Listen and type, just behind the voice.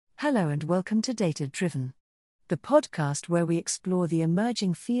Hello and welcome to Data Driven, the podcast where we explore the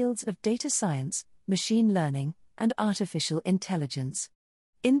emerging fields of data science, machine learning, and artificial intelligence.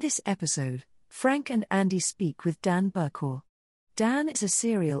 In this episode, Frank and Andy speak with Dan Burkor. Dan is a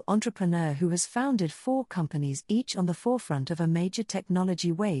serial entrepreneur who has founded 4 companies, each on the forefront of a major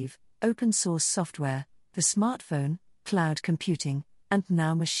technology wave: open source software, the smartphone, cloud computing, and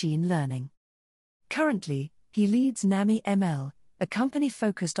now machine learning. Currently, he leads Nami ML, a company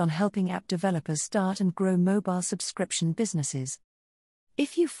focused on helping app developers start and grow mobile subscription businesses.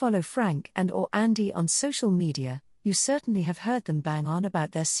 If you follow Frank and/or Andy on social media, you certainly have heard them bang on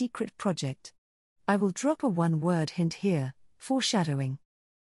about their secret project. I will drop a one-word hint here: foreshadowing.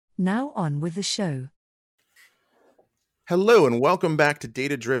 Now on with the show. Hello and welcome back to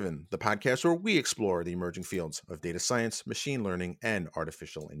Data Driven, the podcast where we explore the emerging fields of data science, machine learning, and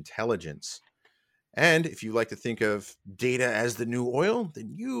artificial intelligence. And if you like to think of data as the new oil,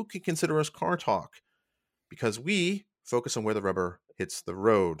 then you can consider us Car Talk, because we focus on where the rubber hits the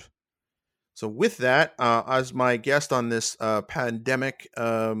road. So with that, as my guest on this pandemic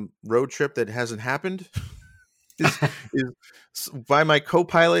road trip that hasn't happened, is by my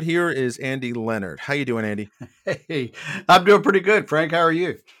co-pilot here is Andy Leonard. How you doing, Andy? Hey, I'm doing pretty good, Frank. How are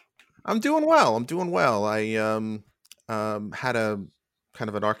you? I'm doing well. I had a kind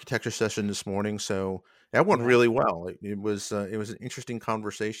of an architecture session this morning, so that went really well. It was an interesting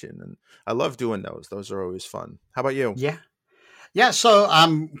conversation, and I love doing those. Those are always fun. How about you? Yeah. So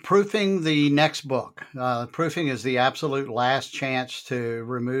I'm proofing the next book. Proofing is the absolute last chance to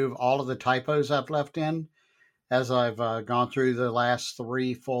remove all of the typos I've left in as I've gone through the last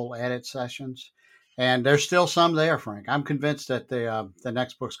 3 full edit sessions, and there's still some there, Frank. I'm convinced that the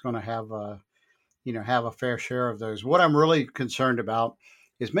next book's going to have a fair share of those. What I'm really concerned about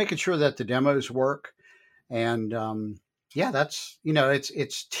is making sure that the demos work. And that's,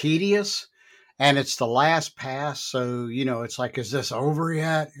 it's tedious and it's the last pass. So, it's like, is this over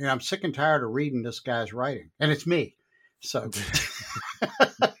yet? And I'm sick and tired of reading this guy's writing, and it's me. So,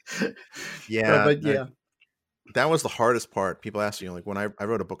 yeah. That was the hardest part. People ask me, like, when I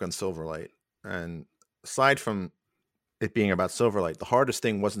wrote a book on Silverlight, and aside from it being about Silverlight, the hardest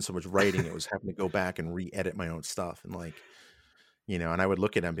thing wasn't so much writing, it was having to go back and re-edit my own stuff. And and I would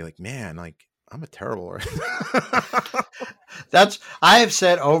look at it and be like, man, like, I'm a terrible writer. I have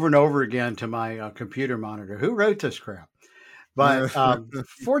said over and over again to my computer monitor, who wrote this crap? But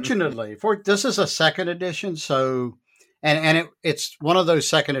fortunately, this is a second edition. So, and it's one of those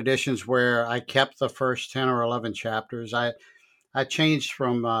second editions where I kept the first 10 or 11 chapters. I changed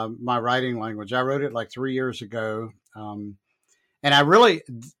from my writing language. I wrote it like 3 years ago. And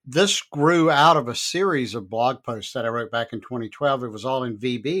this grew out of a series of blog posts that I wrote back in 2012. It was all in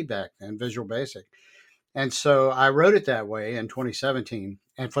VB back then, Visual Basic. And so I wrote it that way in 2017.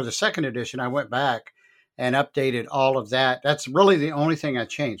 And for the second edition, I went back and updated all of that. That's really the only thing I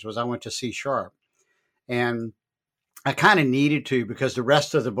changed, was I went to C#. And I kind of needed to, because the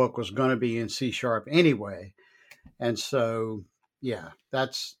rest of the book was going to be in C# anyway. And so, yeah,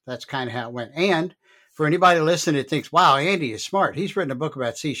 that's kind of how it went. And for anybody listening that thinks, wow, Andy is smart, he's written a book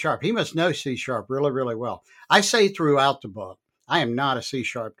about C#, he must know C# really, really well. I say throughout the book, I am not a C#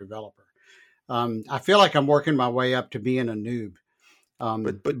 developer. I feel like I'm working my way up to being a noob.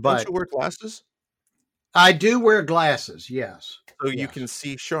 But don't you wear glasses? I do wear glasses, yes. So you can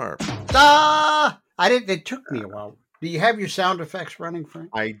see sharp. It took me a while. Do you have your sound effects running, Frank?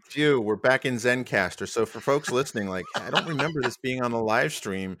 I do. We're back in Zencastr. So for folks listening, like, I don't remember this being on the live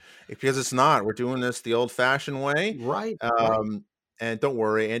stream, because it's not. We're doing this the old-fashioned way. Right. And don't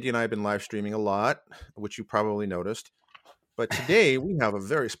worry, Andy and I have been live streaming a lot, which you probably noticed. But today we have a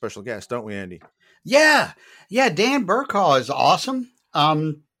very special guest, don't we, Andy? Yeah. Dan Burkor is awesome.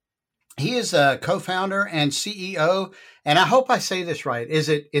 He is a co-founder and CEO, and I hope I say this right. Is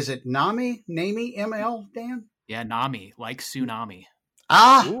it Nami ML, Dan? Yeah, Nami, like tsunami.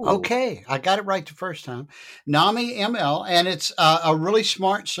 Ooh. Okay. I got it right the first time. Nami ML, and it's a really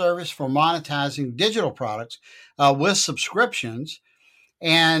smart service for monetizing digital products with subscriptions.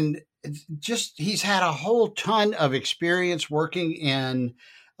 And he's had a whole ton of experience working in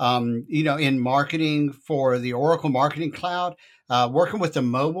marketing for the Oracle Marketing Cloud, working with the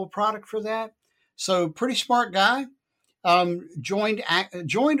mobile product for that. So pretty smart guy. Joined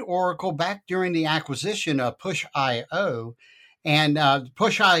Oracle back during the acquisition of Push.io, and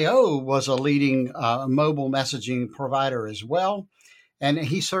Push.io was a leading mobile messaging provider as well. And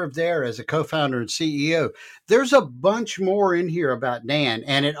he served there as a co-founder and CEO. There's a bunch more in here about Dan,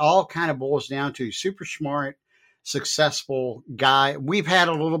 and it all kind of boils down to super smart, successful guy. We've had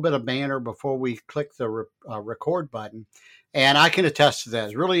a little bit of banter before we click the record button. And I can attest to that.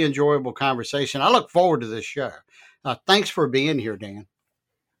 It's a really enjoyable conversation. I look forward to this show. Thanks for being here, Dan.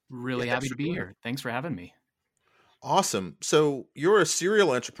 Really happy to be here. Thanks for having me. Awesome. So you're a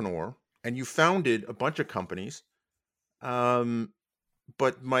serial entrepreneur and you founded a bunch of companies. But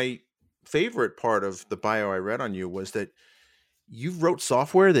my favorite part of the bio I read on you was that you wrote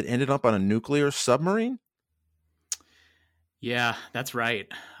software that ended up on a nuclear submarine. Yeah, that's right.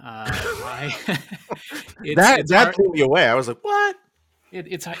 That blew me away. I was like, what?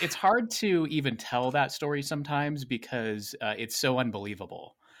 It's hard to even tell that story sometimes because it's so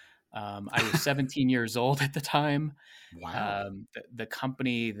unbelievable. I was 17 years old at the time. Wow. The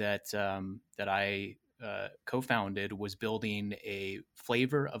company that I co-founded was building a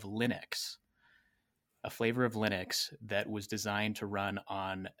flavor of Linux that was designed to run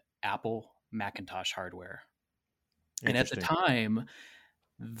on Apple Macintosh hardware. And at the time,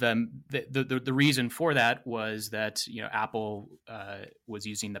 the reason for that was that Apple was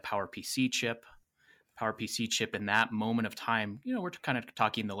using the PowerPC chip. PowerPC chip in that moment of time, we're kind of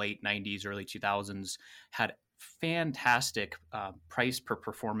talking the late 90s, early 2000s, had fantastic price per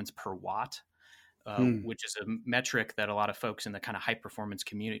performance per watt, which is a metric that a lot of folks in the kind of high performance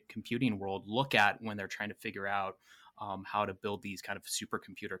computing world look at when they're trying to figure out how to build these kind of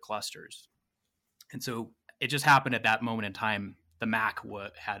supercomputer clusters. And so it just happened at that moment in time, the Mac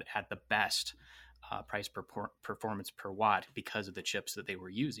had the best price per performance per watt because of the chips that they were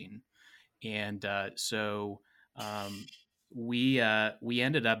using. And so we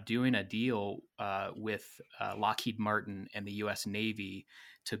ended up doing a deal with Lockheed Martin and the U.S. Navy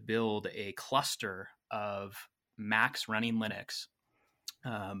to build a cluster of Macs running Linux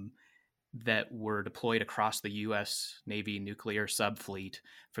that were deployed across the U.S. Navy nuclear subfleet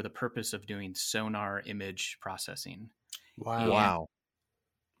for the purpose of doing sonar image processing. Wow!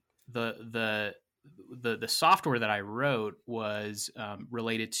 The software that I wrote was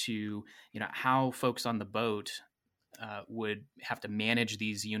related to how folks on the boat would have to manage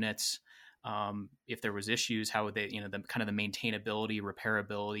these units. If there was issues, how would they, the kind of the maintainability,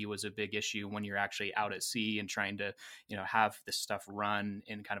 repairability was a big issue when you're actually out at sea and trying to, have this stuff run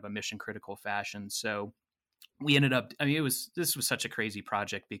in kind of a mission critical fashion. So we ended up, this was such a crazy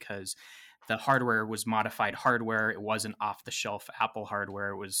project because the hardware was modified hardware. It wasn't off the shelf Apple hardware.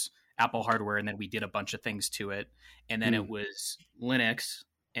 It was Apple hardware. And then we did a bunch of things to it. And then it was Linux.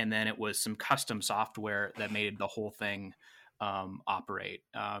 And then it was some custom software that made the whole thing operate.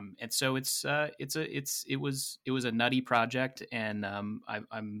 And so it was a nutty project. And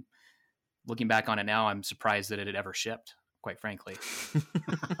I'm looking back on it now, I'm surprised that it had ever shipped, quite frankly.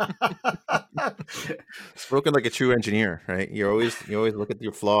 Spoken like a true engineer, right? You always look at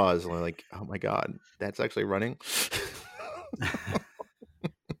your flaws and like, oh my God, that's actually running.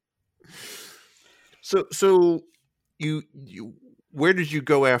 So you where did you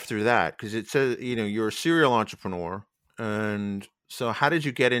go after that? Because it says, you're a serial entrepreneur. And so how did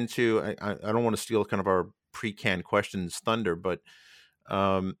you get into, I don't want to steal kind of our pre-canned questions thunder, but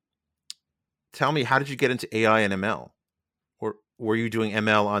tell me, how did you get into AI and ML? Or were you doing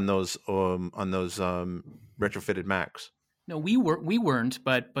ML on those retrofitted Macs? No, we weren't,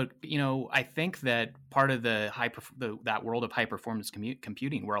 but I think that part of that world of high performance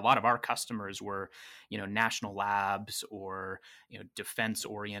computing, where a lot of our customers were, national labs or defense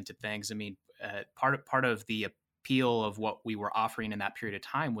oriented things. I mean, part of the appeal of what we were offering in that period of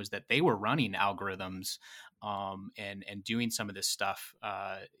time was that they were running algorithms and doing some of this stuff,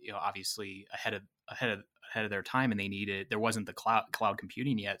 obviously ahead of their time, and there wasn't the cloud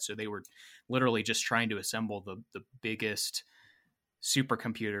computing yet. So they were literally just trying to assemble the biggest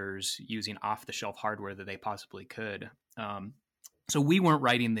supercomputers using off the shelf hardware that they possibly could. So we weren't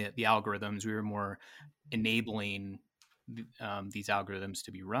writing the algorithms. We were more enabling these algorithms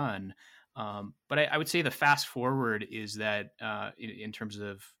to be run. But I would say the fast forward is that in terms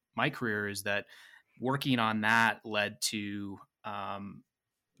of my career is that working on that led to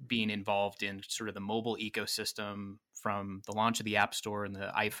being involved in sort of the mobile ecosystem from the launch of the App Store and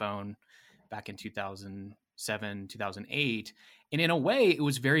the iPhone back in 2007, 2008. And in a way, it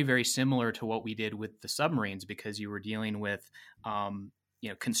was very, very similar to what we did with the submarines, because you were dealing with,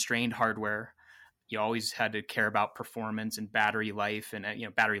 constrained hardware. You always had to care about performance and battery life, and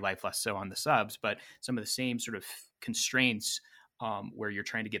battery life less so on the subs, but some of the same sort of constraints where you're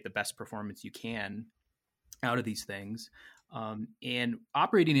trying to get the best performance you can out of these things. And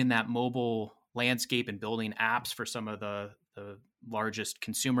operating in that mobile landscape and building apps for some of the largest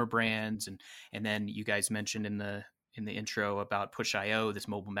consumer brands, and then you guys mentioned in the intro about Push.io, this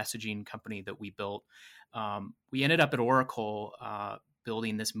mobile messaging company that we built. We ended up at Oracle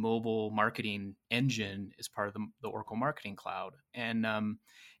building this mobile marketing engine as part of the Oracle Marketing Cloud. And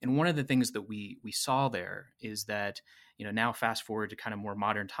one of the things that we saw there is that, now fast forward to kind of more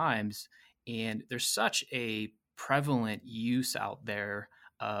modern times, and there's such a prevalent use out there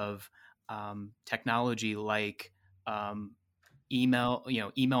of technology like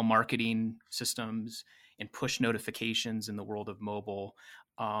email marketing systems and push notifications in the world of mobile,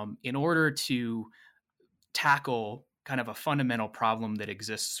 in order to tackle kind of a fundamental problem that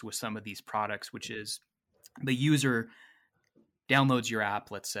exists with some of these products, which is the user downloads your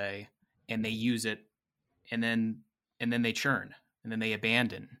app, let's say, and they use it, and then they churn, and then they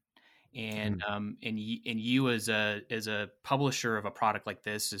abandon. And you as a publisher of a product like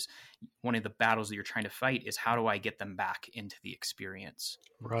this, is one of the battles that you're trying to fight is, how do I get them back into the experience?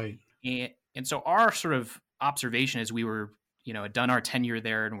 Right. And so our sort of observation as we were, had done our tenure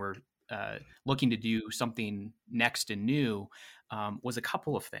there and we're looking to do something next and new, was a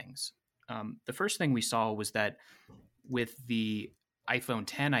couple of things. The first thing we saw was that with the iPhone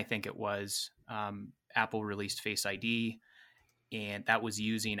 10, I think it was, Apple released Face ID, and that was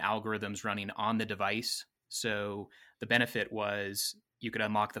using algorithms running on the device. So the benefit was you could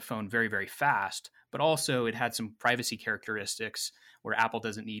unlock the phone very, very fast, but also it had some privacy characteristics where Apple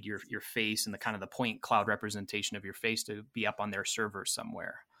doesn't need your face and the kind of the point cloud representation of your face to be up on their server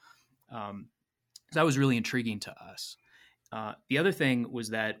somewhere. So that was really intriguing to us. The other thing was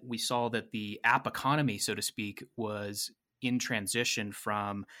that we saw that the app economy, so to speak, was in transition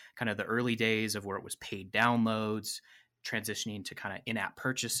from kind of the early days of where it was paid downloads, transitioning to kind of in-app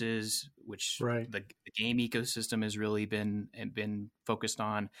purchases, which the game ecosystem has really been focused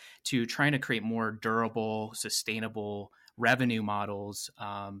on, to trying to create more durable, sustainable revenue models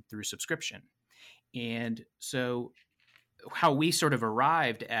through subscription. And so how we sort of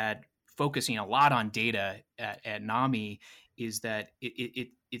arrived at focusing a lot on data at NAMI is that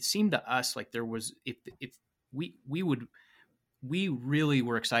it seemed to us like there was, if we really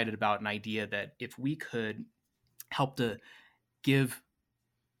were excited about an idea that if we could help to give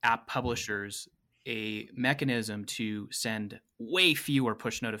app publishers a mechanism to send way fewer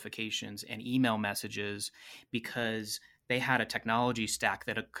push notifications and email messages, because they had a technology stack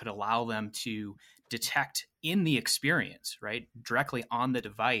that could allow them to detect in the experience, right, directly on the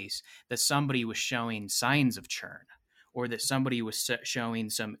device, that somebody was showing signs of churn, or that somebody was showing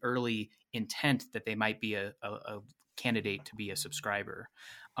some early intent that they might be a candidate to be a subscriber.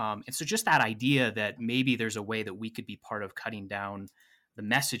 And so just that idea that maybe there's a way that we could be part of cutting down the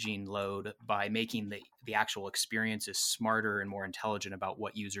messaging load by making the actual experiences smarter and more intelligent about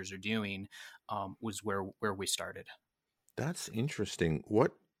what users are doing, was where we started. That's interesting.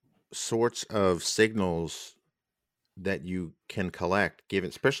 What sorts of signals that you can collect, given,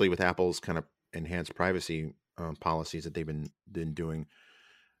 especially with Apple's kind of enhanced privacy policies that they've been doing,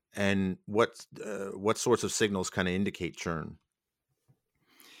 and what sorts of signals kind of indicate churn?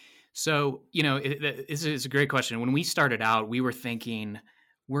 So, this is a great question. When we started out, we were thinking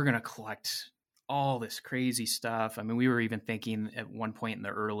we're going to collect all this crazy stuff. I mean, we were even thinking at one point in the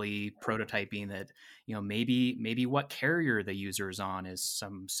early prototyping that, maybe what carrier the user is on is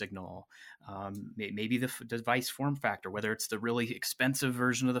some signal. Maybe the device form factor, whether it's the really expensive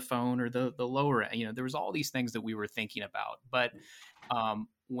version of the phone or the lower, there was all these things that we were thinking about. But and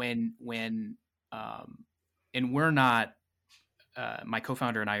we're not, my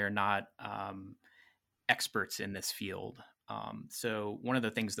co-founder and I are not experts in this field. So one of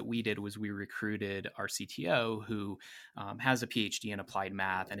the things that we did was we recruited our CTO, who has a PhD in applied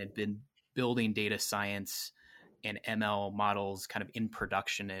math and had been building data science and ML models kind of in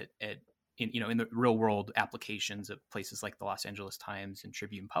production in the real world applications of places like the Los Angeles Times and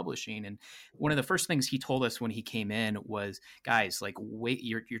Tribune Publishing. And one of the first things he told us when he came in was, guys, like, wait,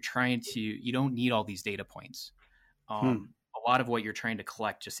 you don't need all these data points. A lot of what you're trying to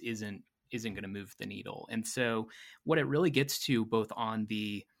collect just isn't going to move the needle. And so what it really gets to, both on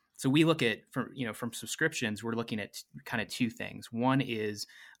so we look at, from subscriptions, we're looking at kind of two things. One is,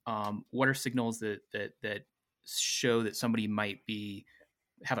 what are signals that show that somebody might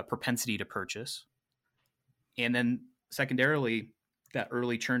have a propensity to purchase? And then secondarily, that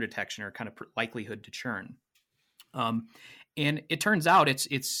early churn detection, or kind of likelihood to churn. And it turns out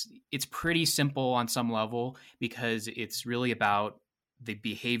it's pretty simple on some level, because it's really about the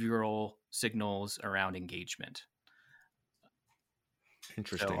behavioral signals around engagement.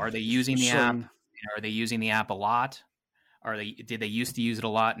 Interesting. So are they using the app? Are they using the app a lot? Did they used to use it a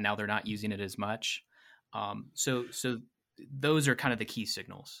lot and now they're not using it as much? So those are kind of the key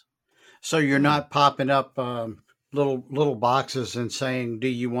signals. So you're not popping up little boxes and saying, "Do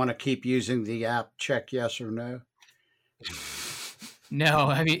you want to keep using the app? Check yes or no." No,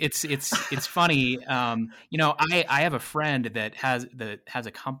 I mean it's funny. I have a friend that has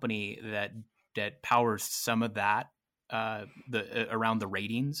a company that powers some of that around the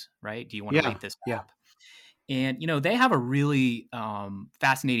ratings, right? Do you want to Yeah, rate this yeah, app? And they have a really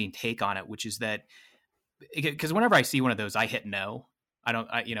fascinating take on it, which is that because whenever I see one of those, I hit no.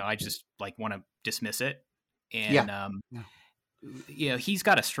 I just like want to dismiss it. yeah, And yeah. he's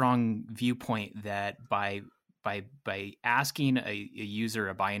got a strong viewpoint that by asking a user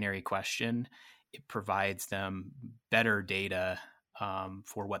a binary question, it provides them better data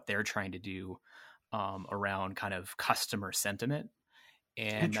for what they're trying to do around kind of customer sentiment.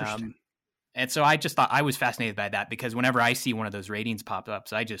 And Interesting. and so I just thought I was fascinated by that, because whenever I see one of those ratings pop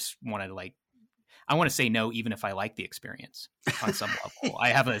ups, I just want to I want to say no, even if I like the experience on some level. I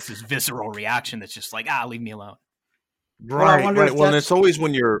have this visceral reaction that's just like, leave me alone. Well, I wonder if Well, and that's it's always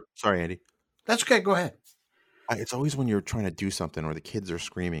when you're sorry, Andy. that's okay. Go ahead. It's always when you're trying to do something or the kids are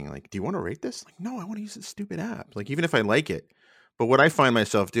screaming, like, "Do you want to rate this?" Like, no, I want to use this stupid app. Like, even if I like it, but what I find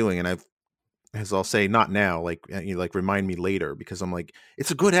myself doing, and as I'll say, not now, like, remind me later, because I'm like,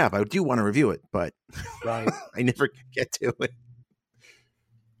 it's a good app. I do want to review it, but Right. I never get to it.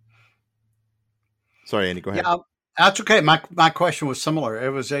 Sorry, Andy, go ahead. Yeah, that's okay. My question was similar.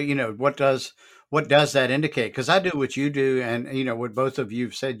 It was, what does that indicate? Because I do what you do, and what both of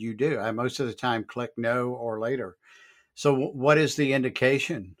you've said you do. I most of the time click no or later. So, what is the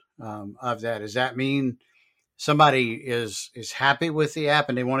indication of that? Does that mean somebody is happy with the app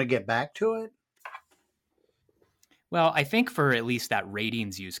and they want to get back to it? Well, I think for at least that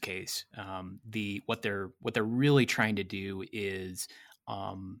ratings use case, what they're really trying to do is,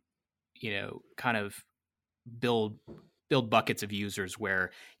 kind of build buckets of users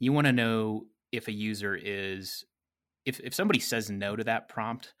where you want to know if a user is, if somebody says no to that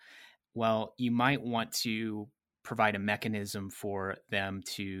prompt, well, you might want to provide a mechanism for them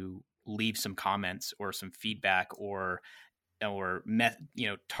to leave some comments or some feedback, or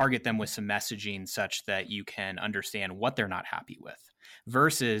target them with some messaging such that you can understand what they're not happy with,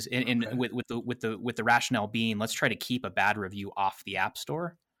 versus with the rationale being, let's try to keep a bad review off the App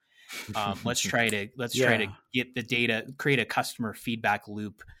Store. Let's try to get the data, create a customer feedback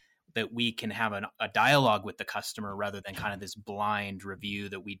loop that we can have a dialogue with the customer, rather than kind of this blind review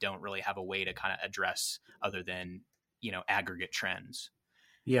that we don't really have a way to kind of address other than aggregate trends.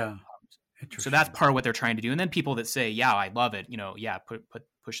 Yeah. So that's part of what they're trying to do. And then people that say, yeah, I love it,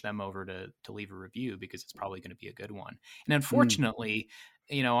 push them over to leave a review, because it's probably going to be a good one. And unfortunately,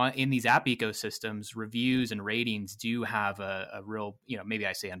 in these app ecosystems, reviews and ratings do have a real, maybe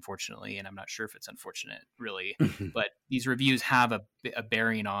I say unfortunately, and I'm not sure if it's unfortunate really, but these reviews have a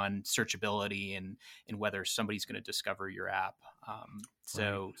bearing on searchability and whether somebody's going to discover your app.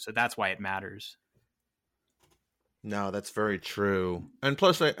 So that's why it matters. No, that's very true. And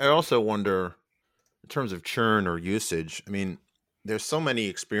plus, I also wonder, in terms of churn or usage, I mean, there's so many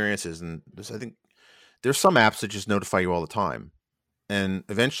experiences, and I think there's some apps that just notify you all the time. And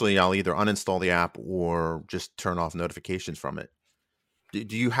eventually I'll either uninstall the app or just turn off notifications from it.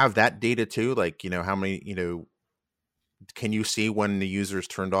 Do you have that data too? Like, how many, can you see when the user's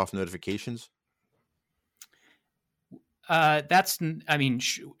turned off notifications?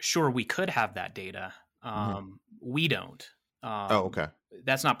 Sure, we could have that data. We don't. Okay.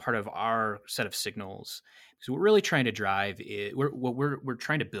 That's not part of our set of signals. So what we're really trying to drive is, what we're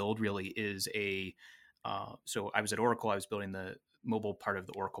trying to build really is so I was at Oracle. I was building the mobile part of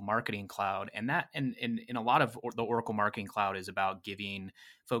the Oracle Marketing Cloud, and that and a lot of the Oracle Marketing Cloud is about giving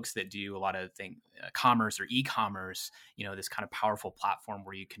folks that do a lot of commerce or e-commerce, this kind of powerful platform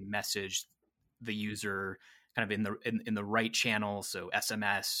where you can message the user kind of in the right channel. So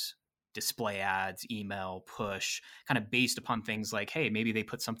SMS, display ads, email, push, kind of based upon things like, hey, maybe they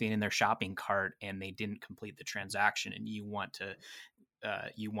put something in their shopping cart and they didn't complete the transaction, and you want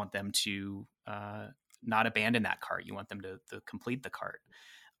them to not abandon that cart. You want them to complete the cart.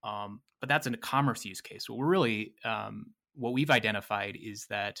 But that's a commerce use case. What we're really, what we've identified is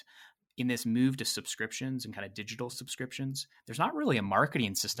that in this move to subscriptions and kind of digital subscriptions, there's not really a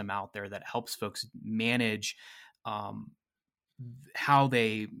marketing system out there that helps folks manage how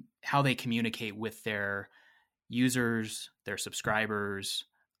they communicate with their users, their subscribers,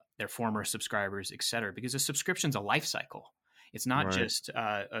 their former subscribers, et cetera, because a subscription's a life cycle. It's not just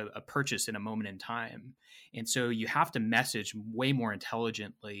a purchase in a moment in time. And so you have to message way more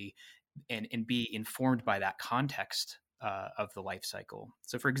intelligently and be informed by that context of the life cycle.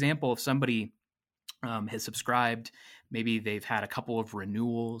 So for example, if somebody has subscribed, maybe they've had a couple of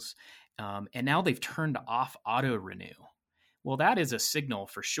renewals, and now they've turned off auto renew. well, that is a signal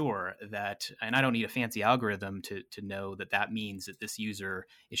for sure that, and I don't need a fancy algorithm to know that that means that this user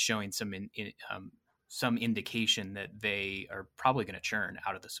is showing some indication that they are probably going to churn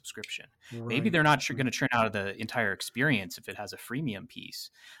out of the subscription. Right. Maybe they're not going to churn out of the entire experience if it has a freemium piece.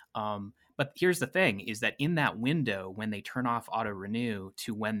 But here's the thing is that in that window, when they turn off auto renew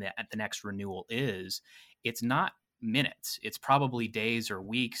to when the next renewal is, it's not minutes. It's probably days or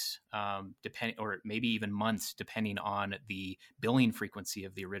weeks, depending, or maybe even months, depending on the billing frequency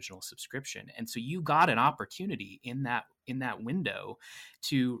of the original subscription. And so you got an opportunity in that window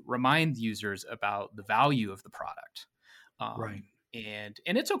to remind users about the value of the product. Right. And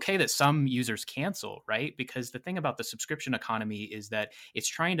it's okay that some users cancel, right? Because the thing about the subscription economy is that it's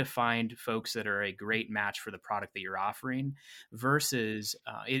trying to find folks that are a great match for the product that you're offering versus,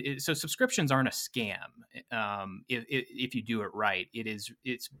 so subscriptions aren't a scam. If you do it right,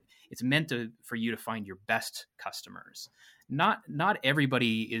 it's meant for you to find your best customers. Not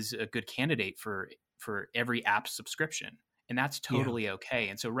everybody is a good candidate for every app subscription. And that's totally okay.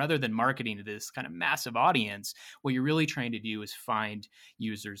 And so rather than marketing to this kind of massive audience, what you're really trying to do is find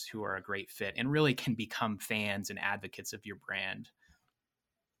users who are a great fit and really can become fans and advocates of your brand.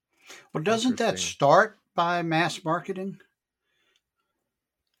 Well, doesn't that start by mass marketing?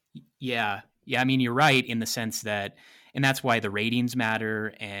 Yeah. I mean, you're right in the sense that, and that's why the ratings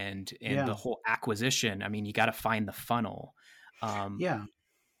matter and the whole acquisition. I mean, you got to find the funnel.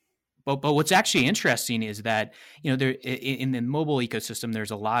 But what's actually interesting is that, there in the mobile ecosystem,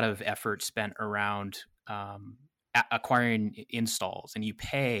 there's a lot of effort spent around acquiring installs, and you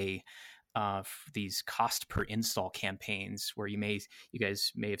pay these cost per install campaigns where you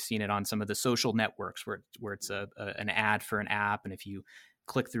guys may have seen it on some of the social networks where it's an ad for an app, and if you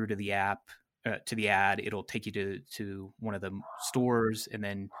click through to the app to the ad, it'll take you to one of the stores, and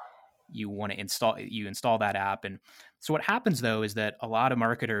then you install that app. And so what happens though is that a lot of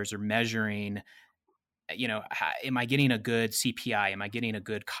marketers are measuring, am I getting a good CPI? Am I getting a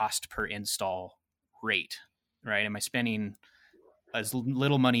good cost per install rate, right? Am I spending as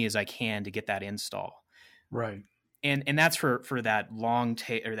little money as I can to get that install? Right. And that's for that long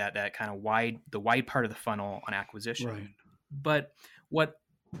tail, or that kind of the wide part of the funnel on acquisition. Right. But what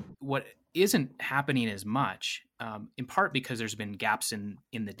isn't happening as much, in part because there's been gaps in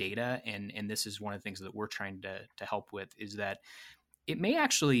the data, and this is one of the things that we're trying to help with, is that it may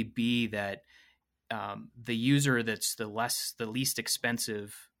actually be that the user that's the least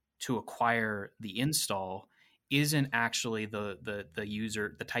expensive to acquire the install isn't actually the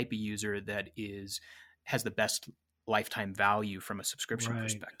user, the type of user that has the best lifetime value from a subscription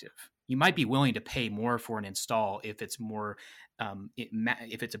perspective. You might be willing to pay more for an install if it's more,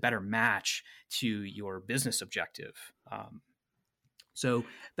 if it's a better match to your business objective. So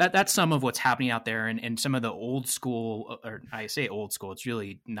that's some of what's happening out there, and some of the old school, or I say old school, it's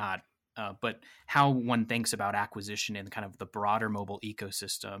really not, but how one thinks about acquisition and kind of the broader mobile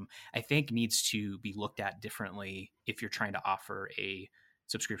ecosystem, I think needs to be looked at differently if you're trying to offer a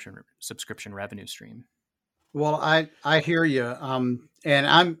subscription revenue stream. Well, I hear you,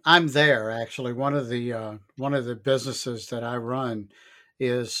 and I'm there actually. One of the businesses that I run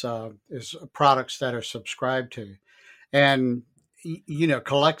is products that are subscribed to, and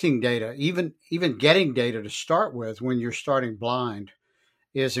collecting data, even getting data to start with when you're starting blind,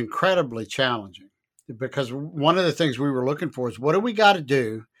 is incredibly challenging, because one of the things we were looking for is what do we got to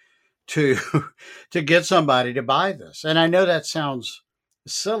do to get somebody to buy this. And I know that sounds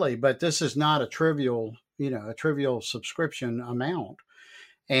silly, but this is not a trivial subscription amount.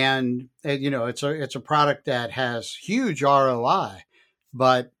 And it's a product that has huge ROI,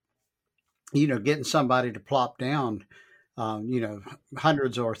 but getting somebody to plop down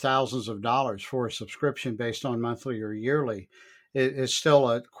hundreds or thousands of dollars for a subscription based on monthly or yearly is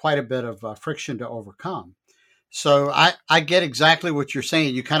still quite a bit of friction to overcome. So I get exactly what you're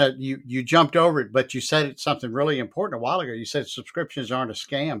saying. You kind of you jumped over it, but you said something really important a while ago. You said subscriptions aren't a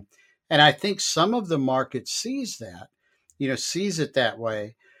scam. And I think some of the market sees that, sees it that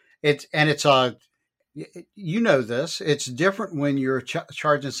way. It's this, it's different when you're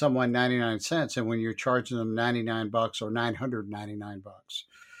charging someone 99 cents and when you're charging them $99 or $999.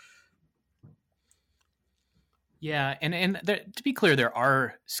 Yeah, and to be clear, there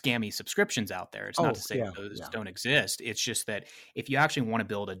are scammy subscriptions out there. It's not to say those don't exist. It's just that if you actually want to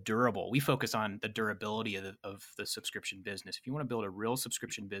build a durable, we focus on the durability of the subscription business. If you want to build a real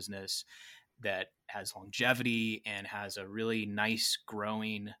subscription business that has longevity and has a really nice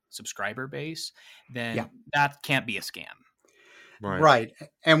growing subscriber base, then that can't be a scam. Right.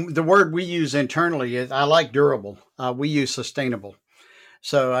 And the word we use internally is, I like durable. We use sustainable.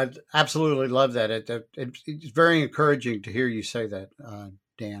 So I absolutely love that. It's very encouraging to hear you say that,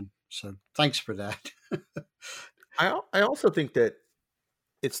 Dan. So thanks for that. I also think that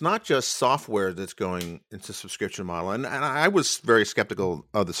it's not just software that's going into subscription model. And I was very skeptical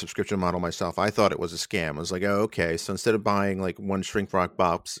of the subscription model myself. I thought it was a scam. I was like, oh, okay. So instead of buying like one shrink wrap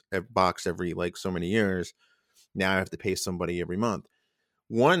box every like so many years, now I have to pay somebody every month.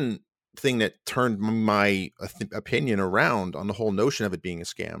 One thing that turned my opinion around on the whole notion of it being a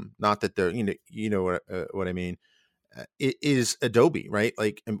scam, not that they're, you know what I mean, it is Adobe, right?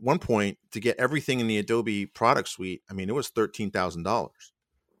 Like at one point to get everything in the Adobe product suite, I mean, it was $13,000.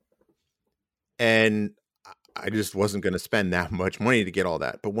 And I just wasn't going to spend that much money to get all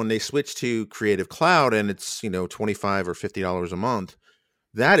that. But when they switch to Creative Cloud and it's, $25 or $50 a month,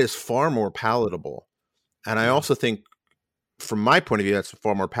 that is far more palatable. And I also think from my point of view, that's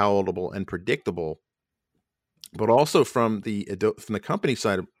far more palatable and predictable, but also from the company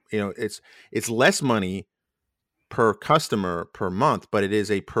side, it's less money per customer per month, but it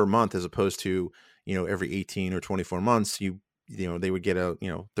is a per month as opposed to, every 18 or 24 months, they would get a,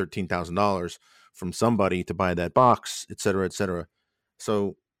 $13,000 from somebody to buy that box, et cetera, et cetera.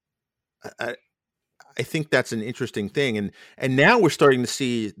 So I think that's an interesting thing. And now we're starting to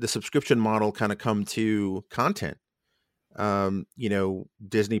see the subscription model kind of come to content.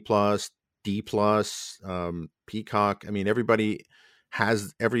 Disney Plus, D Plus, Peacock. I mean,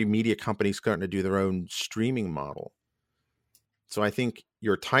 every media company starting to do their own streaming model. So I think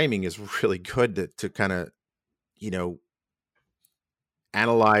your timing is really good to kind of,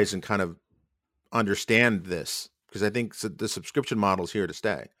 analyze and kind of understand this, because I think the subscription model is here to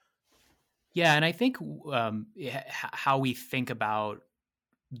stay. Yeah, and I think how we think about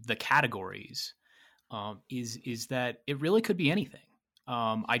the categories is that it really could be anything.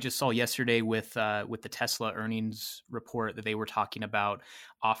 I just saw yesterday with the Tesla earnings report that they were talking about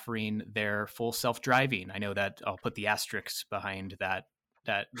offering their full self-driving. I know that I'll put the asterisks behind that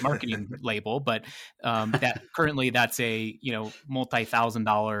marketing label, but that currently that's a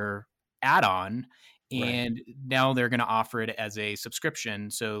multi-$1,000 add-on, and now they're going to offer it as a subscription,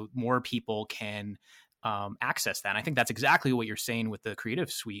 so more people can access that. And I think that's exactly what you're saying with the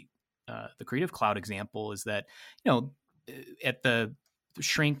Creative Suite, the Creative Cloud example, is that at the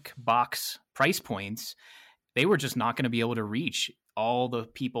shrink box price points, they were just not going to be able to reach all the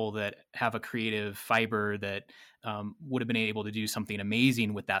people that have a creative fiber that would have been able to do something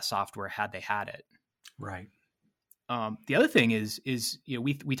amazing with that software had they had it. Right. The other thing is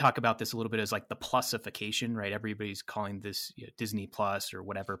we talk about this a little bit as like the plusification, right? Everybody's calling this Disney Plus or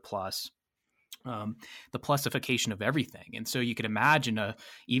whatever plus. The plusification of everything. And so you could imagine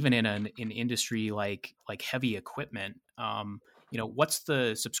even in an industry like heavy equipment, what's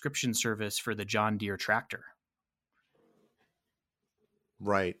the subscription service for the John Deere tractor?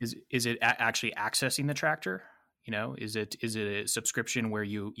 Right. Is it actually accessing the tractor? Is it a subscription where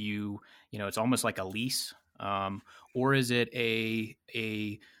you it's almost like a lease, or is it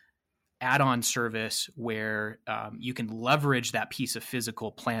a add-on service where you can leverage that piece of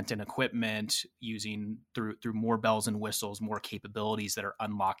physical plant and equipment using through more bells and whistles, more capabilities that are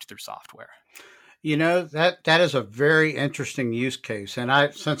unlocked through software? That is a very interesting use case.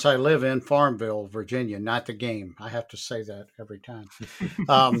 And since I live in Farmville, Virginia, not the game, I have to say that every time.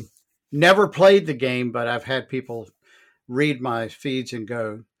 Never played the game, but I've had people read my feeds and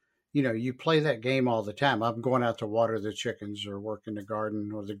go, you play that game all the time. I'm going out to water the chickens or work in the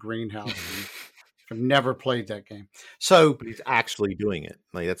garden or the greenhouse. I've never played that game. So but he's actually doing it.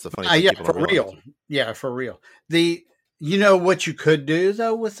 Like that's the funny thing. Yeah, for real. Yeah, for real. What you could do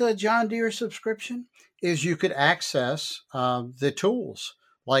though with a John Deere subscription is you could access the tools.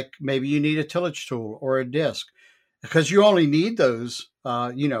 Like maybe you need a tillage tool or a disc, because you only need those,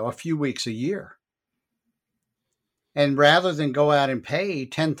 a few weeks a year. And rather than go out and pay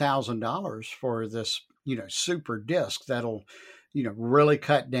 $10,000 for this, super disc that'll, really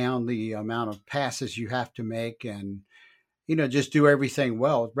cut down the amount of passes you have to make and, just do everything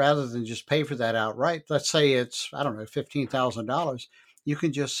well, rather than just pay for that outright. Let's say it's, I don't know, $15,000. You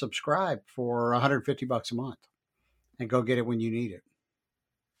can just subscribe for $150 a month and go get it when you need it.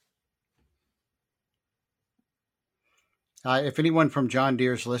 If anyone from John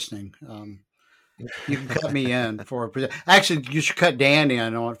Deere's listening, you can cut me in for actually, you should cut Dan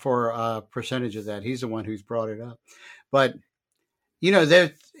in for a percentage of that. He's the one who's brought it up. But,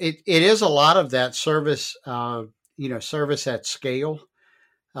 it is a lot of that service, service at scale,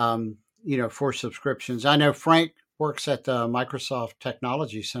 for subscriptions. I know Frank works at the Microsoft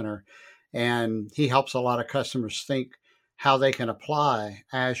Technology Center, and he helps a lot of customers think how they can apply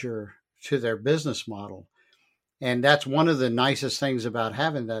Azure to their business model. And that's one of the nicest things about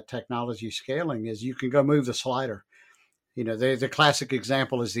having that technology scaling is you can go move the slider. The classic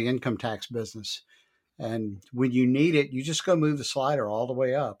example is the income tax business. And when you need it, you just go move the slider all the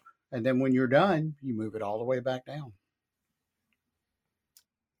way up. And then when you're done, you move it all the way back down.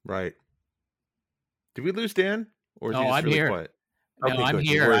 Right. Did we lose Dan? Or is he No, just I'm really here. quiet? No, Okay, I'm good.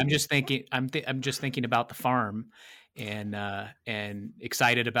 here. We're- I'm just thinking. I'm just thinking about the farm, and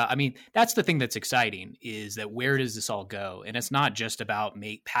excited about. I mean, that's the thing that's exciting is that where does this all go? And it's not just about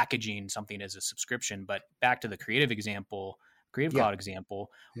packaging something as a subscription, but back to the Creative Cloud example.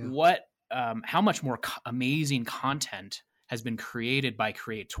 Yeah. What? How much more amazing content has been created by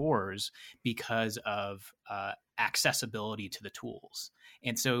creators because of accessibility to the tools.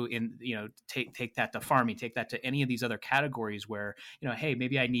 And so take that to farming, take that to any of these other categories where, hey,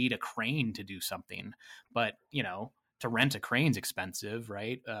 maybe I need a crane to do something, but, to rent a crane's expensive,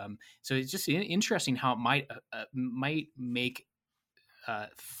 right? So it's just interesting how it might make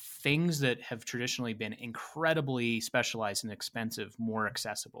things that have traditionally been incredibly specialized and expensive more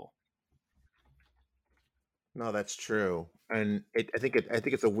accessible. No, that's true. And I think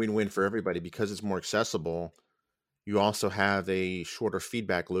it's a win-win for everybody because it's more accessible. You also have a shorter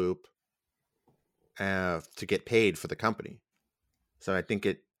feedback loop to get paid for the company. So I think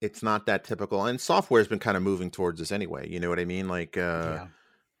it's not that typical. And software has been kind of moving towards this anyway. You know what I mean? Like, the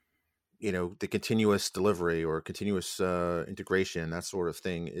continuous delivery or continuous integration, that sort of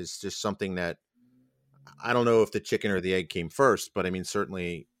thing is just something that I don't know if the chicken or the egg came first, but I mean,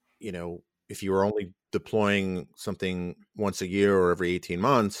 certainly, if you were only deploying something once a year or every 18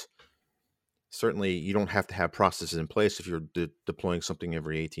 months, certainly you don't have to have processes in place if you're deploying something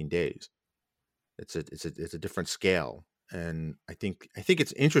every 18 days. It's a different scale. And I think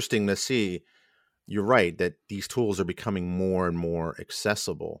it's interesting to see, you're right, that these tools are becoming more and more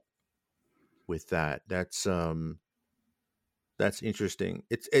accessible with that. That's interesting.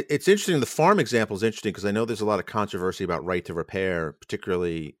 It's interesting. The farm example is interesting because I know there's a lot of controversy about right to repair,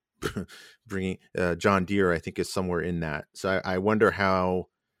 particularly bringing John Deere, I think, is somewhere in that. So I wonder how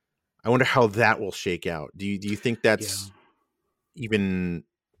that will shake out. Do you think that's even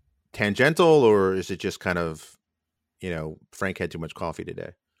tangential, or is it just kind of, Frank had too much coffee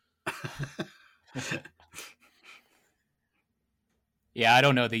today? Yeah, I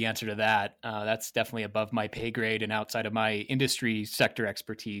don't know the answer to that. That's definitely above my pay grade and outside of my industry sector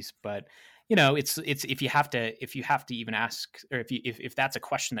expertise. But it's if you have to even ask, or if that's a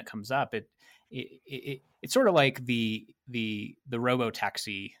question that comes up, it's sort of like the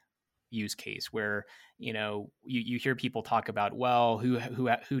robo-taxi use case where you hear people talk about, well,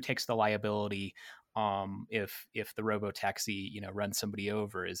 who takes the liability if the robo-taxi runs somebody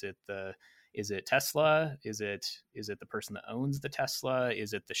over? Is it Tesla? Is it the person that owns the Tesla?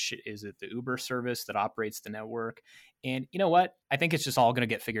 Is it the Uber service that operates the network? And you know what? I think it's just all going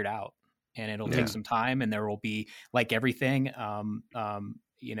to get figured out, and it'll take some time, and there will be, like everything, the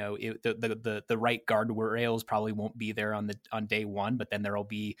right guardrails probably won't be there on day one, but then there'll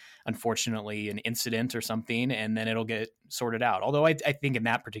be, unfortunately, an incident or something, and then it'll get sorted out. Although I think in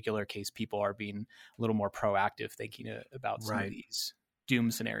that particular case, people are being a little more proactive, thinking about some of these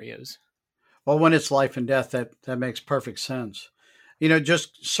doom scenarios. Well, when it's life and death, that makes perfect sense.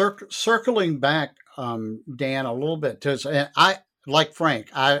 Just circling back, Dan, a little bit. I, like Frank,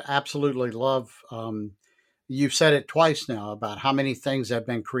 I absolutely love, you've said it twice now about how many things have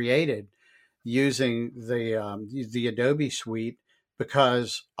been created using the Adobe suite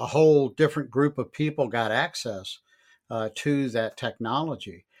because a whole different group of people got access to that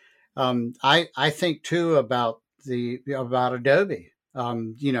technology. I think too about Adobe.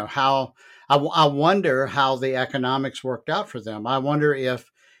 How I wonder how the economics worked out for them. I wonder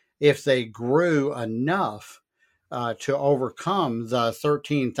if they grew enough to overcome the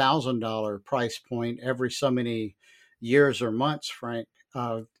 $13,000 price point every so many years or months, Frank.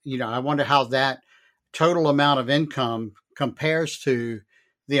 I wonder how that total amount of income compares to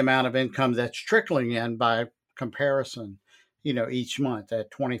the amount of income that's trickling in by comparison, each month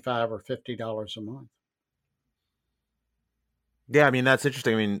at $25 or $50 a month. Yeah, I mean, that's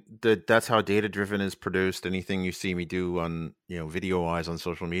interesting. I mean, that's how data driven is produced. Anything you see me do on, video wise on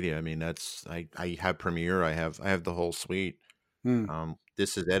social media. I mean, I have Premiere. I have the whole suite.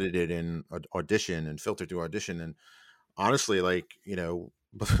 This is edited in Audition and filtered through Audition. And honestly, I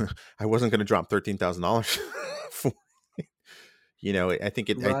wasn't going to drop $13,000 for, I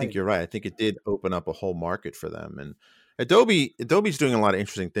think you're right. I think it did open up a whole market for them. And Adobe's doing a lot of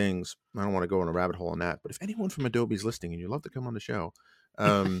interesting things. I don't want to go on a rabbit hole on that, but if anyone from Adobe's listening and you'd love to come on the show, we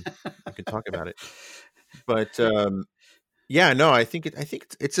can talk about it. But Yeah, no, I think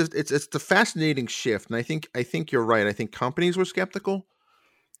it's a fascinating shift, and I think you're right. I think companies were skeptical,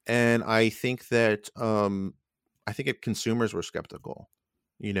 and I think that consumers were skeptical.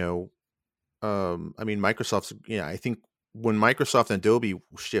 You know, I mean, Microsoft's. Yeah, I think when Microsoft and Adobe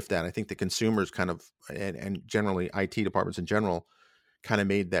shift that, I think the consumers kind of and generally IT departments in general kind of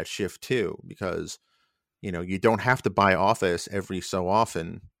made that shift too, because you don't have to buy Office every so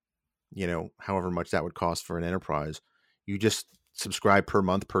often. However much that would cost for an enterprise, you just subscribe per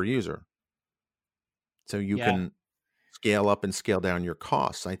month per user, so you Yeah. can scale up and scale down your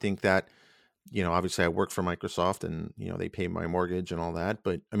costs. I think that obviously I work for Microsoft, and they pay my mortgage and all that.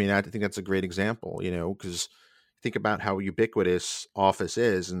 But I mean, I think that's a great example, because think about how ubiquitous Office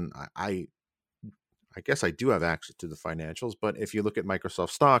is, and I guess I do have access to the financials. But if you look at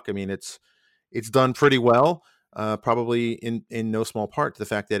Microsoft stock, I mean, it's done pretty well, probably in no small part to the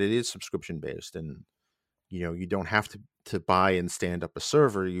fact that it is subscription based, and you don't have to buy and stand up a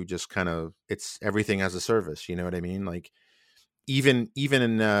server. You just kind of, it's everything as a service. You know what I mean? Like even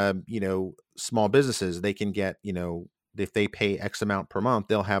in small businesses, they can get, if they pay X amount per month,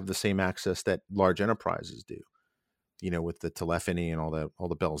 they'll have the same access that large enterprises do, with the telephony and all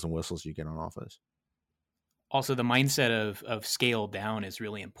the bells and whistles you get on Office. Also, the mindset of scale down is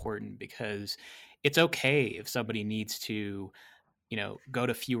really important, because it's okay if somebody needs to, go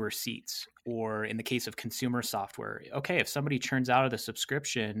to fewer seats, or in the case of consumer software, okay, if somebody churns out of the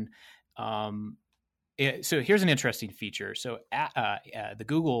subscription. So here's an interesting feature. So the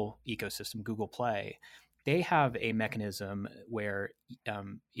Google ecosystem, Google Play, they have a mechanism where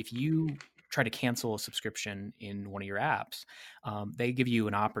if you try to cancel a subscription in one of your apps, they give you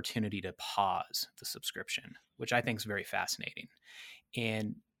an opportunity to pause the subscription, which I think is very fascinating.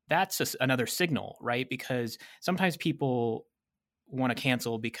 And that's another signal, right? Because sometimes people want to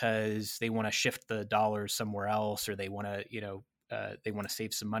cancel because they want to shift the dollars somewhere else, or they want to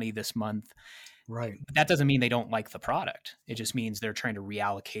save some money this month. Right. But that doesn't mean they don't like the product. It just means they're trying to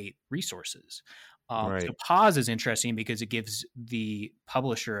reallocate resources. Right. So pause is interesting because it gives the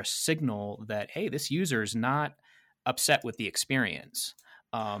publisher a signal that, hey, this user is not upset with the experience.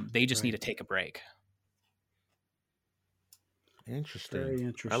 They just need to take a break. Interesting. Very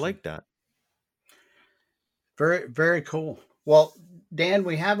interesting. I like that. Very, very cool. Well, Dan,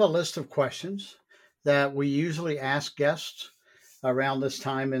 we have a list of questions that we usually ask guests around this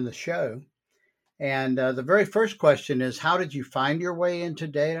time in the show. And the very first question is, how did you find your way into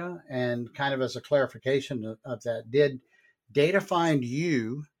data? And kind of as a clarification of that, did data find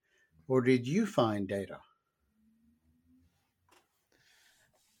you, or did you find data?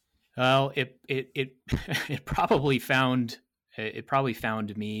 Well, it probably found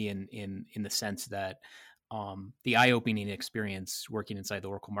me in the sense that the eye-opening experience working inside the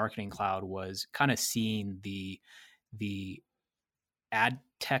Oracle Marketing Cloud was kind of seeing the ad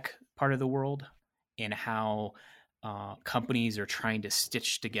tech part of the world, and how companies are trying to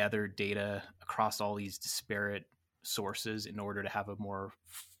stitch together data across all these disparate sources in order to have a more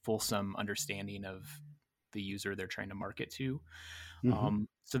fulsome understanding of the user they're trying to market to. Mm-hmm.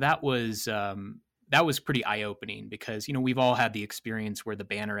 So that was pretty eye-opening, because we've all had the experience where the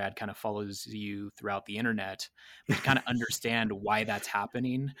banner ad kind of follows you throughout the internet, but to kind of understand why that's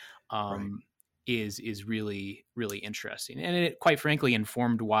happening is really, really interesting. And it quite frankly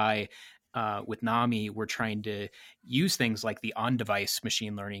informed why with NAMI we're trying to use things like the on-device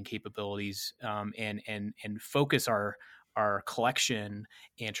machine learning capabilities, and focus our collection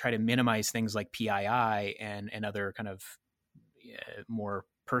and try to minimize things like PII and other kind of more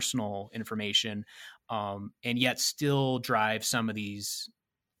personal information, and yet still drive some of these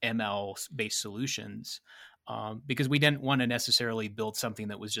ML-based solutions, because we didn't want to necessarily build something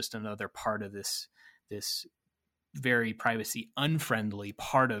that was just another part of this very privacy unfriendly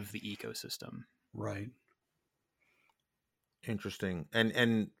part of the ecosystem. Right. Interesting.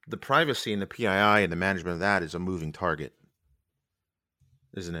 And the privacy and the PII and the management of that is a moving target,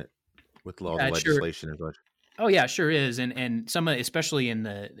 isn't it? With all the legislation and such. Oh yeah, sure is. And some of, especially in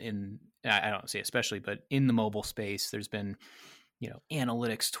I don't say especially, but in the mobile space, there's been,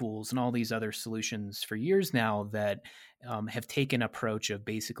 analytics tools and all these other solutions for years now that have taken an approach of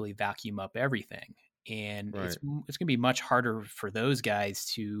basically vacuum up everything. And it's going to be much harder for those guys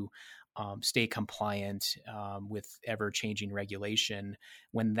to stay compliant with ever-changing regulation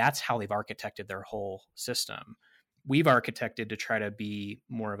when that's how they've architected their whole system. We've architected to try to be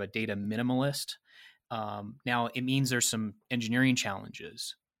more of a data minimalist. Now, it means there's some engineering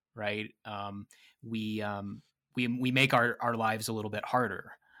challenges, right? We make our lives a little bit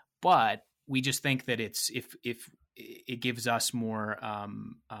harder, but we just think that it's if it gives us more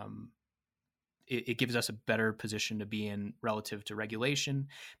it gives us a better position to be in relative to regulation.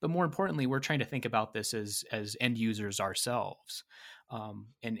 But more importantly, we're trying to think about this as end users ourselves,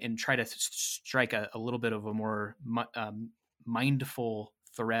 and try to strike a little bit of a more mindful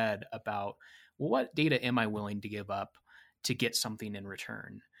thread about, well, what data am I willing to give up to get something in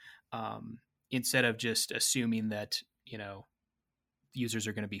return, instead of just assuming that, users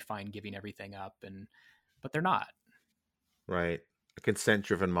are going to be fine giving everything up, but they're not. Right. A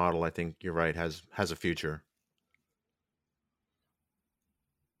consent-driven model, I think you're right, has a future.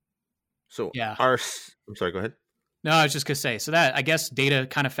 So yeah, I'm sorry, go ahead. No, I was just gonna say, so that, I guess, data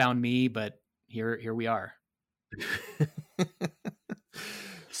kind of found me, but here we are.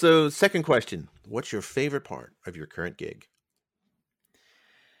 So, second question, what's your favorite part of your current gig?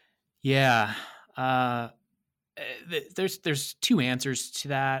 Yeah. There's two answers to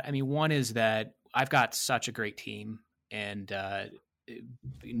that. I mean, one is that I've got such a great team, and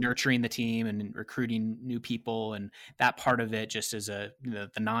nurturing the team and recruiting new people, and that part of it, just as the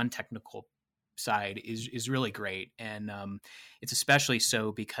non-technical side, is really great. And it's especially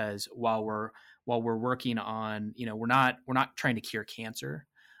so because while we're working on, we're not trying to cure cancer,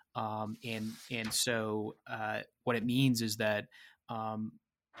 and so what it means is that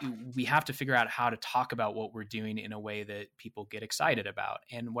we have to figure out how to talk about what we're doing in a way that people get excited about.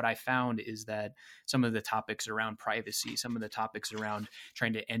 And what I found is that some of the topics around privacy, some of the topics around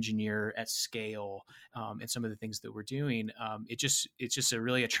trying to engineer at scale, and some of the things that we're doing, it's just a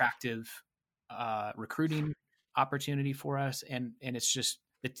really attractive recruiting opportunity for us. And it's just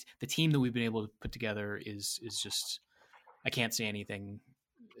the team that we've been able to put together is just, I can't say anything.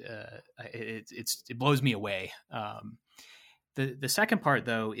 It blows me away. The second part,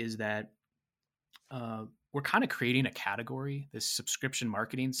 though, is that we're kind of creating a category, this subscription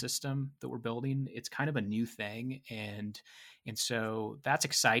marketing system that we're building. It's kind of a new thing. And so that's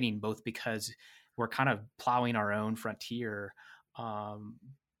exciting, both because we're kind of plowing our own frontier,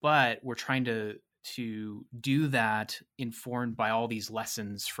 but we're trying to do that informed by all these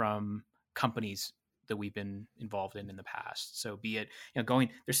lessons from companies that we've been involved in the past. So be it,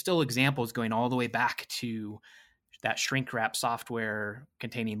 there's still examples going all the way back to that shrink wrap software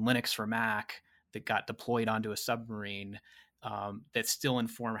containing Linux for Mac that got deployed onto a submarine, that still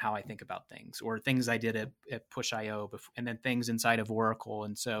inform how I think about things, or things I did at Push.io, and then things inside of Oracle.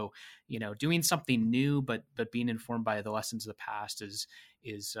 And so, doing something new, but being informed by the lessons of the past is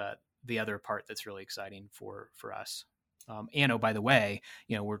the other part that's really exciting for us. And by the way,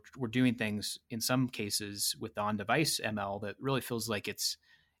 we're doing things in some cases with the on-device ML that really feels like it's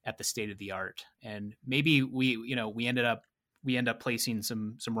at the state of the art. And maybe we end up placing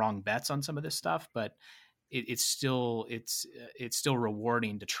some wrong bets on some of this stuff, but it's still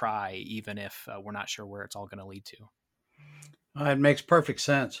rewarding to try, even if we're not sure where it's all going to lead to. It makes perfect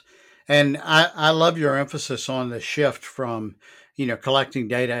sense. And I love your emphasis on the shift from, collecting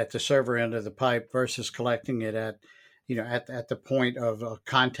data at the server end of the pipe versus collecting it at the point of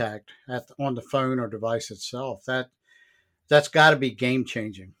contact on the phone or device itself. That's got to be game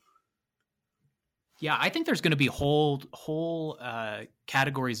changing. Yeah, I think there's going to be whole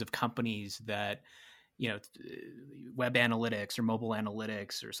categories of companies that, web analytics or mobile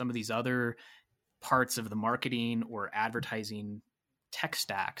analytics or some of these other parts of the marketing or advertising tech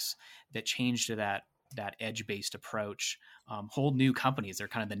stacks that change to that edge-based approach. Whole new companies, they're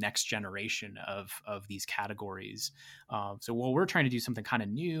kind of the next generation of these categories. So while we're trying to do something kind of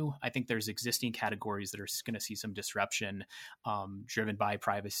new, I think there's existing categories that are going to see some disruption, driven by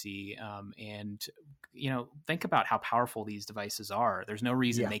privacy. And think about how powerful these devices are. There's no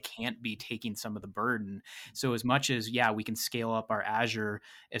reason they can't be taking some of the burden. So as much as we can scale up our Azure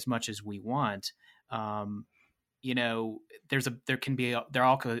as much as we want, there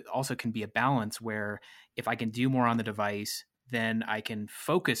also can be a balance where if I can do more on the device, then I can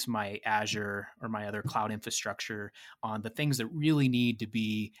focus my Azure or my other cloud infrastructure on the things that really need to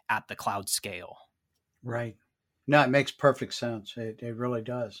be at the cloud scale. Right. No, it makes perfect sense. It really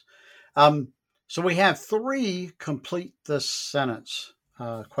does. So we have 3 complete this sentence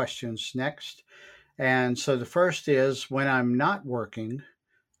questions next. And so the first is, when I'm not working,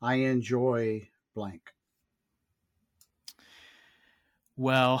 I enjoy blank.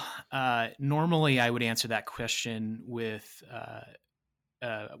 Well, normally I would answer that question with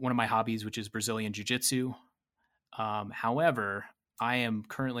one of my hobbies, which is Brazilian Jiu-Jitsu. However, I am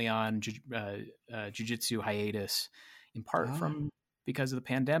currently on Jiu-Jitsu hiatus, in part because of the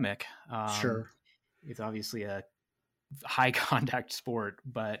pandemic. Sure. It's obviously a high contact sport,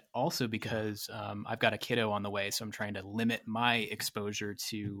 but also because I've got a kiddo on the way. So I'm trying to limit my exposure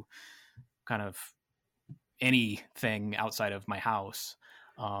to kind of anything outside of my house.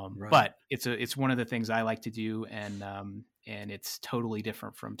 Right. But it's one of the things I like to do, and it's totally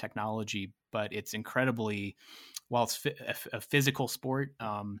different from technology, but it's incredibly, while it's a physical sport,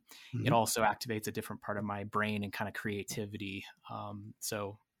 it also activates a different part of my brain and kind of creativity.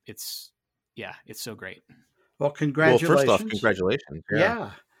 So it's so great. Well, Well, congratulations. first off, congratulations.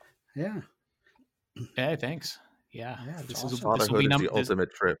 Yeah. Yeah. Hey, thanks. Yeah, Yeah, it's this awesome. is Fatherhood is the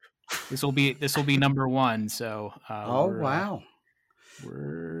ultimate trip. This will be number one. So Wow.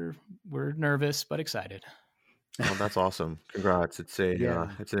 we're nervous but excited. Oh, that's awesome. Congrats. It's a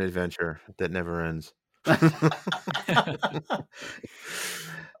Yeah. it's an adventure that never ends.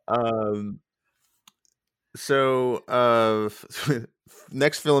 So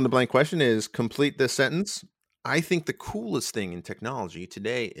next fill in the blank question is complete this sentence. I think the coolest thing in technology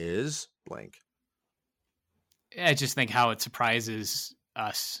today is blank. I just think how it surprises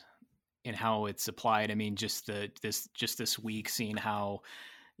us and how it's applied. I mean, just this week, seeing how,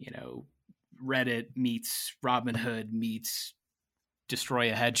 Reddit meets Robinhood meets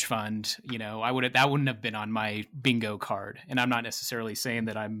destroy a hedge fund. That wouldn't have been on my bingo card. And I'm not necessarily saying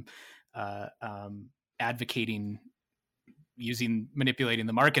that I'm advocating manipulating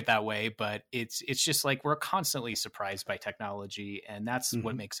the market that way, but it's just like we're constantly surprised by technology, and that's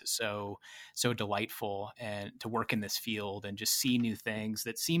what makes it so delightful and to work in this field and just see new things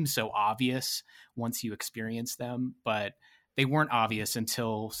that seem so obvious once you experience them, but they weren't obvious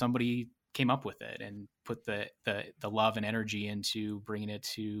until somebody came up with it and put the love and energy into bringing it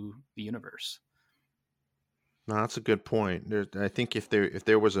to the universe. No, that's a good point. I think if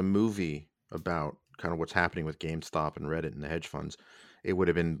there was a movie about kind of what's happening with GameStop and Reddit and the hedge funds, it would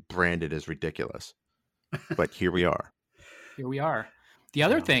have been branded as ridiculous. But here we are. Here we are. The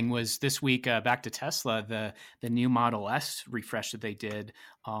other thing was this week, back to Tesla, the new Model S refresh that they did.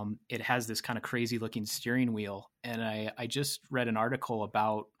 It has this kind of crazy looking steering wheel, and I just read an article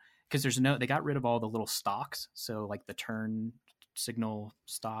about, because they got rid of all the little stocks, so like the turn signal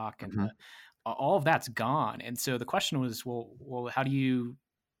stock and all of that's gone. And so the question was, well, how do you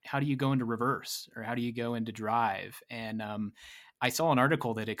go into reverse, or how do you go into drive? And I saw an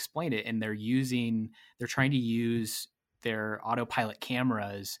article that explained it, and they're trying to use their autopilot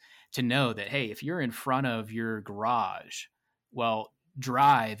cameras to know that, hey, if you're in front of your garage, well,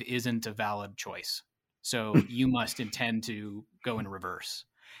 drive isn't a valid choice. So you must intend to go in reverse.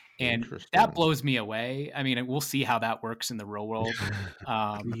 And that blows me away. I mean, we'll see how that works in the real world.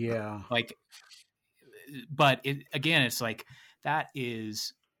 But again, it's like, that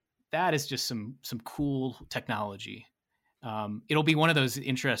is just some cool technology. It'll be one of those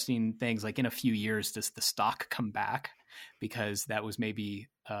interesting things, like in a few years, does the stock come back because that was maybe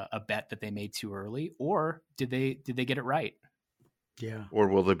a bet that they made too early, or did they get it right? Yeah. Or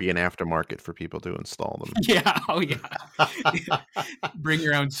will there be an aftermarket for people to install them? Yeah. Oh yeah. Bring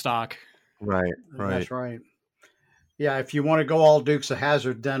your own stock. Right. That's right. Yeah. If you want to go all Dukes of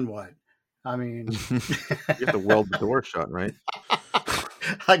Hazzard, then what? I mean, you have to weld the door shut, right?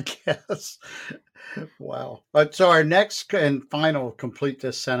 I guess. Wow. So our next and final complete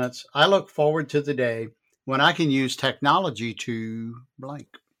this sentence. I look forward to the day when I can use technology to blank.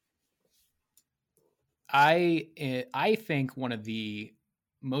 I think one of the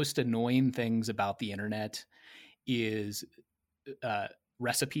most annoying things about the internet is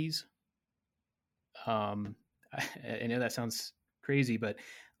recipes. I know that sounds crazy, but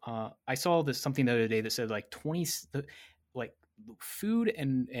I saw something the other day that said like food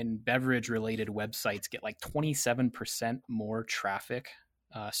and beverage related websites get like 27% more traffic,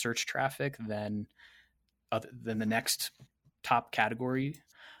 search traffic than the next top category.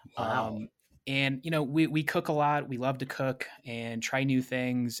 Wow. And we cook a lot. We love to cook and try new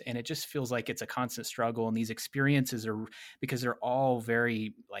things, and it just feels like it's a constant struggle. And these experiences are, because they're all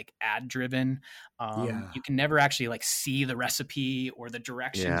very like ad driven. You can never actually like see the recipe or the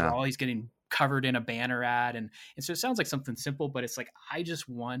directions. They're always getting covered in a banner ad, and so it sounds like something simple, but it's like, I just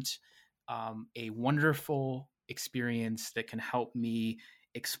want a wonderful experience that can help me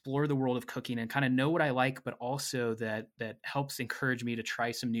explore the world of cooking and kind of know what I like, but also that helps encourage me to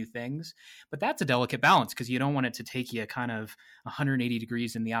try some new things. But that's a delicate balance, because you don't want it to take you kind of 180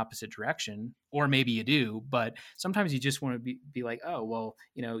 degrees in the opposite direction, or maybe you do, but sometimes you just want to be like, oh, well,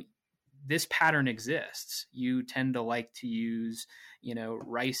 this pattern exists. You tend to like to use,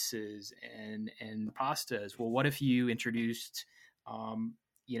 rices and pastas. Well, what if you introduced,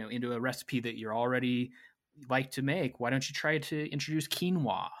 into a recipe that you're already like to make? Why don't you try to introduce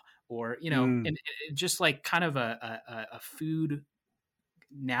quinoa, or and just like kind of a food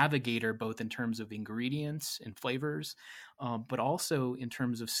navigator, both in terms of ingredients and flavors, but also in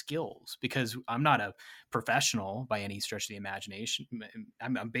terms of skills, because I'm not a professional by any stretch of the imagination.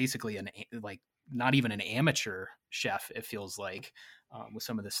 I'm basically not even an amateur chef, it feels like, with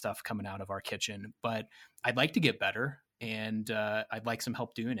some of the stuff coming out of our kitchen, but I'd like to get better, and I'd like some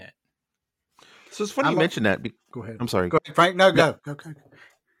help doing it. So it's funny you mentioned that. Go ahead. I'm sorry. Go ahead, Frank. No, go. Okay.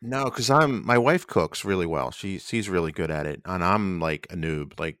 No, because my wife cooks really well. She's really good at it, and I'm like a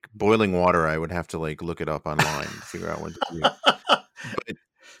noob. Like boiling water, I would have to like look it up online and figure out what to do. But,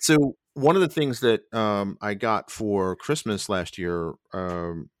 so one of the things that I got for Christmas last year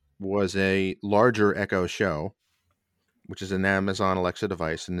was a larger Echo Show, which is an Amazon Alexa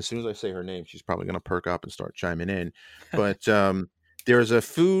device. And as soon as I say her name, she's probably going to perk up and start chiming in. But there's a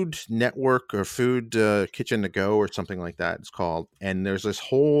Food Network or Food Kitchen to Go or something like that it's called. And there's this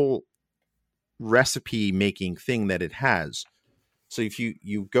whole recipe making thing that it has. So if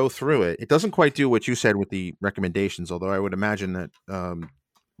you go through it, it doesn't quite do what you said with the recommendations, although I would imagine that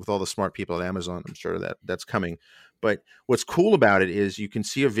with all the smart people at Amazon, I'm sure that's coming. But what's cool about it is you can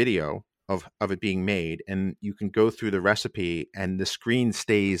see a video of it being made, and you can go through the recipe and the screen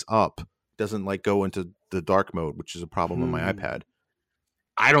stays up, doesn't like go into the dark mode, which is a problem on my iPad.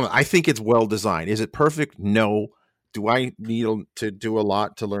 I think it's well designed. Is it perfect? No. Do I need to do a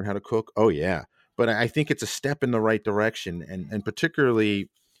lot to learn how to cook? Oh yeah. But I think it's a step in the right direction. And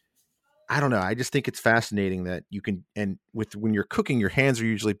particularly, I don't know. I just think it's fascinating that you can, and when you're cooking, your hands are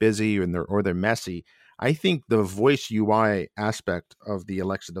usually busy and they're messy. I think the voice UI aspect of the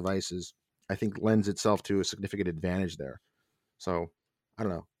Alexa devices, I think, lends itself to a significant advantage there. So I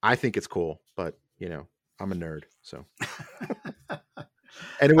don't know. I think it's cool, but I'm a nerd. So,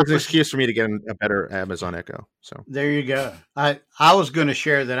 and it was an excuse for me to get a better Amazon Echo. So there you go. I was going to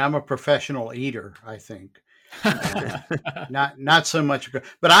share that I'm a professional eater, I think. Not so much,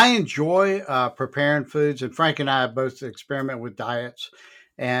 but I enjoy preparing foods, and Frank and I both experiment with diets,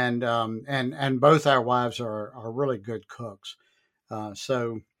 and both our wives are really good cooks,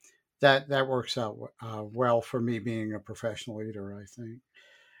 so that works out well for me being a professional eater, I think.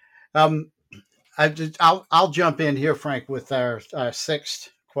 I'll jump in here, Frank, with our sixth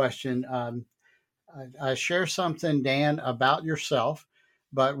question. I share something, Dan, about yourself,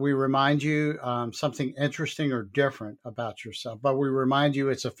 but we remind you something interesting or different about yourself. But we remind you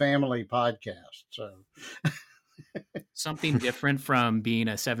it's a family podcast. So something different from being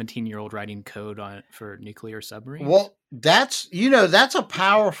a 17-year-old writing code for nuclear submarines. Well, that's a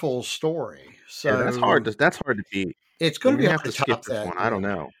powerful story. So yeah, that's hard to beat. It's going to be hard to skip top that one. I don't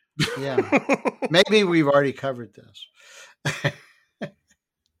know. Yeah, maybe we've already covered this.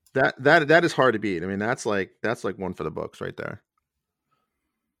 That is hard to beat. I mean, that's like one for the books right there.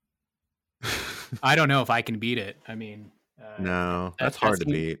 I don't know if I can beat it. I mean, no, that's hard to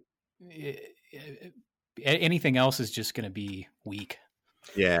beat. Anything else is just going to be weak.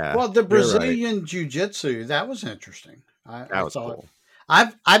 Yeah. Well, the Brazilian jiu-jitsu, that was interesting. That was cool.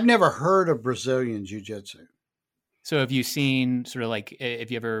 I've never heard of Brazilian jiu-jitsu. So have you seen sort of like,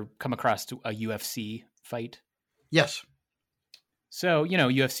 have you ever come across a UFC fight? Yes. So,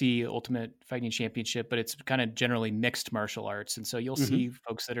 UFC Ultimate Fighting Championship, but it's kind of generally mixed martial arts. And so you'll see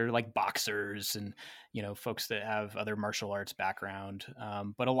folks that are like boxers and, folks that have other martial arts background.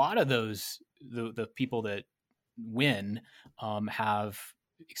 But a lot of those, the people that win have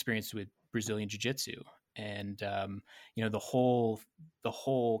experience with Brazilian Jiu-Jitsu. And, the whole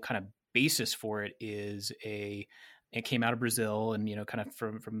kind of basis for it is it came out of Brazil and, kind of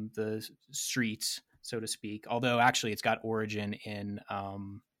from the streets, so to speak, although actually it's got origin in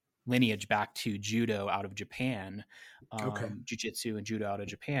lineage back to judo out of Japan, jiu-jitsu and judo out of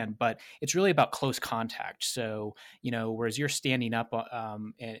Japan, but it's really about close contact. So, whereas you're standing up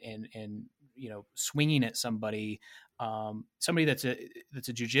and swinging at somebody that's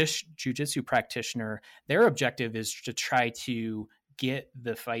a jiu-jitsu practitioner, their objective is to try to get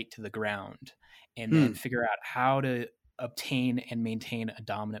the fight to the ground and then figure out how to obtain and maintain a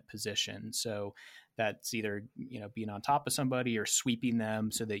dominant position. So that's either, being on top of somebody or sweeping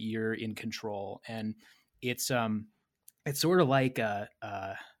them so that you're in control. And it's sort of like a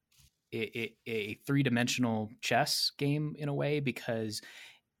three-dimensional chess game in a way, because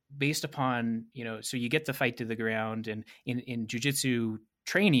based upon, so you get the fight to the ground, and in jiu-jitsu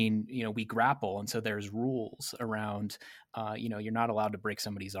training, we grapple. And so there's rules around, you're not allowed to break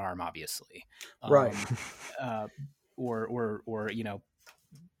somebody's arm, obviously. Right. Or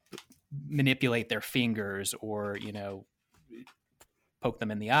manipulate their fingers or, poke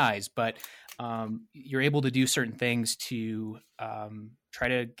them in the eyes. But you're able to do certain things to try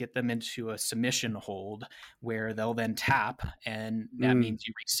to get them into a submission hold where they'll then tap, and that means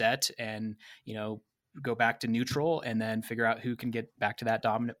you reset and, go back to neutral and then figure out who can get back to that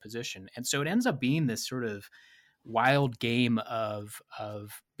dominant position. And so it ends up being this sort of wild game of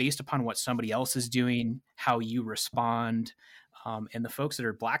based upon what somebody else is doing, how you respond. And the folks that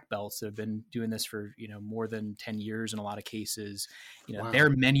are black belts that have been doing this for, more than 10 years in a lot of cases, Wow. their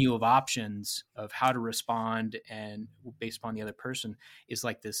menu of options of how to respond and based upon the other person is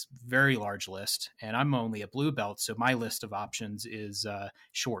like this very large list. And I'm only a blue belt, so my list of options is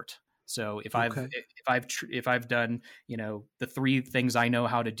short. So if I've done, the 3 things I know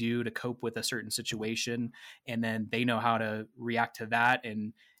how to do to cope with a certain situation, and then they know how to react to that,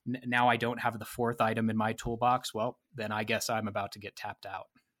 and now I don't have the 4th item in my toolbox, well, then I guess I'm about to get tapped out.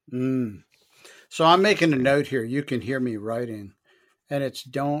 So I'm making a note here. You can hear me writing, and it's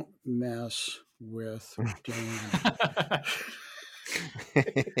don't mess with Dan.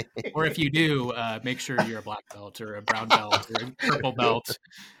 Or if you do, make sure you're a black belt or a brown belt or a purple belt,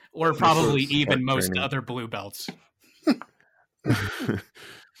 or probably even most other blue belts.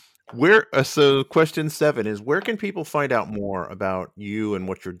 So question 7 is, where can people find out more about you and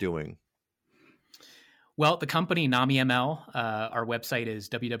what you're doing? Well, the company NamiML, our website is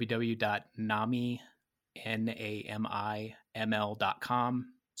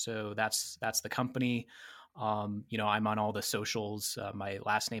www.namiml.com. So that's the company. I'm on all the socials. My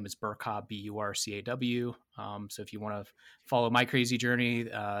last name is Burcaw, Burcaw. So if you want to follow my crazy journey,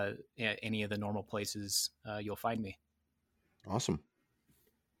 any of the normal places, you'll find me. Awesome.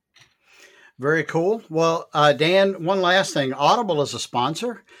 Very cool. Well, Dan, one last thing. Audible is a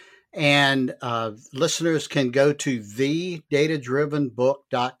sponsor, and listeners can go to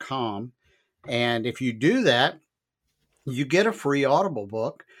thedatadrivenbook.com. And if you do that, you get a free Audible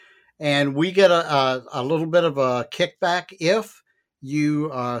book. And we get a little bit of a kickback if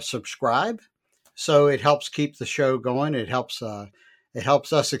you subscribe. So it helps keep the show going. It helps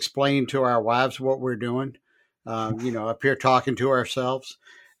us explain to our wives what we're doing, up here talking to ourselves.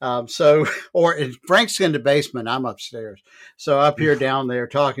 Or Frank's in the basement, I'm upstairs. So up here, down there,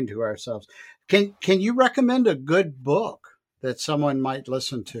 talking to ourselves. Can you recommend a good book that someone might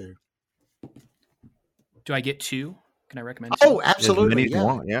listen to? Do I get 2? Can I recommend 2? Oh, absolutely.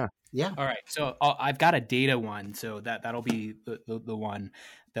 Yeah. Yeah. All right. So I've got a data one. So that'll be the one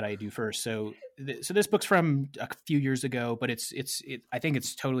that I do first. So this book's from a few years ago, but I think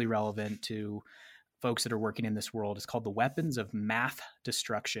it's totally relevant to folks that are working in this world. It's called The Weapons of Math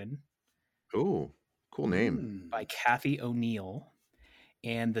Destruction. Oh, cool name. By Kathy O'Neill.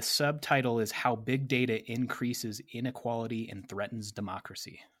 And the subtitle is How Big Data Increases Inequality and Threatens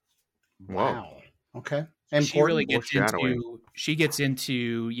Democracy. Wow. Okay. And she really gets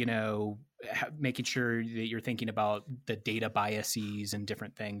into, making sure that you're thinking about the data biases and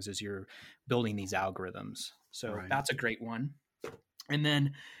different things as you're building these algorithms. So That's a great one. And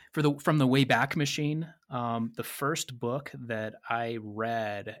then from the Wayback Machine, the first book that I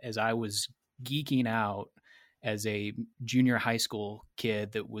read as I was geeking out as a junior high school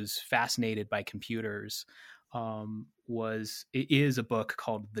kid that was fascinated by computers is a book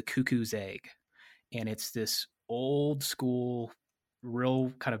called The Cuckoo's Egg. And it's this old school,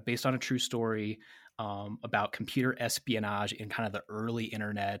 real kind of based on a true story about computer espionage in kind of the early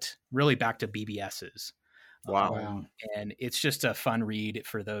internet, really back to BBSs. Wow. And it's just a fun read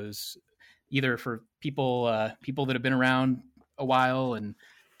for those, either for people that have been around a while, and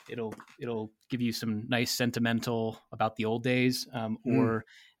it'll give you some nice sentimental about the old days, or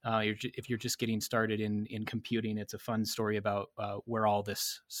if you're just getting started in computing, it's a fun story about where all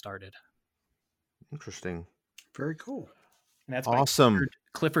this started. Interesting. Very cool. And that's awesome.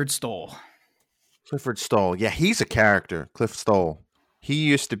 Clifford Stoll. Clifford Stoll. Yeah, he's a character. Cliff Stoll. He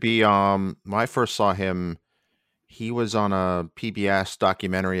used to be, when I first saw him, he was on a PBS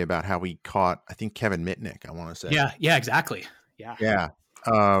documentary about how he caught, I think, Kevin Mitnick, I want to say. Yeah, exactly. Yeah. Yeah.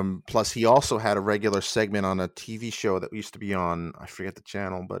 Plus, he also had a regular segment on a TV show that used to be on, I forget the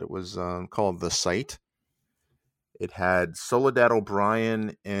channel, but it was called The Site. It had Soledad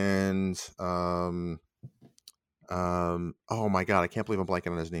O'Brien and, oh my God, I can't believe I'm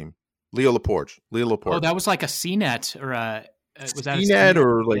blanking on his name. Leo Laporte. Oh, that was like a CNET or was that CNET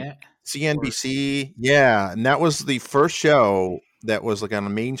or like CNBC? Yeah, and that was the first show that was like on a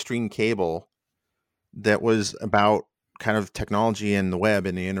mainstream cable that was about kind of technology and the web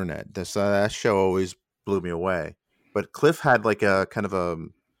and the internet. That show always blew me away. But Cliff had like a kind of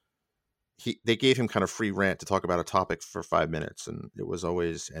they gave him kind of free rant to talk about a topic for 5 minutes, and it was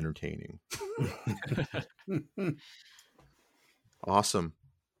always entertaining. Awesome.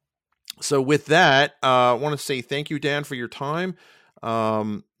 So with that, I want to say thank you, Dan, for your time.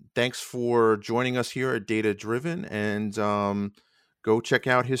 Thanks for joining us here at Data Driven, and go check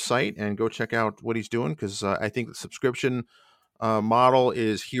out his site and go check out what he's doing, because I think the subscription model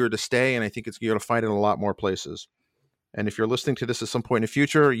is here to stay, and I think you're going to find it in a lot more places. And if you're listening to this at some point in the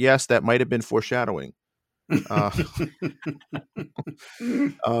future, yes, that might have been foreshadowing. So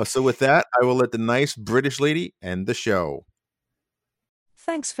with that, I will let the nice British lady end the show.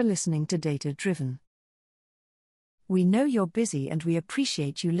 Thanks for listening to Data Driven. We know you're busy and we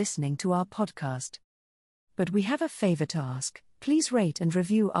appreciate you listening to our podcast. But we have a favor to ask. Please rate and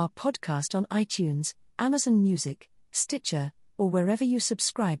review our podcast on iTunes, Amazon Music, Stitcher, or wherever you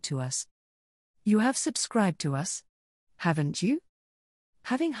subscribe to us. You have subscribed to us? Haven't you?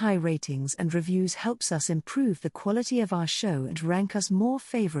 Having high ratings and reviews helps us improve the quality of our show and rank us more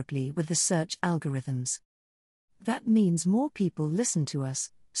favorably with the search algorithms. That means more people listen to us,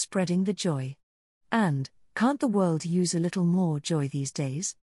 spreading the joy. And, can't the world use a little more joy these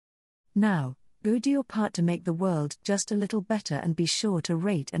days? Now, go do your part to make the world just a little better, and be sure to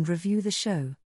rate and review the show.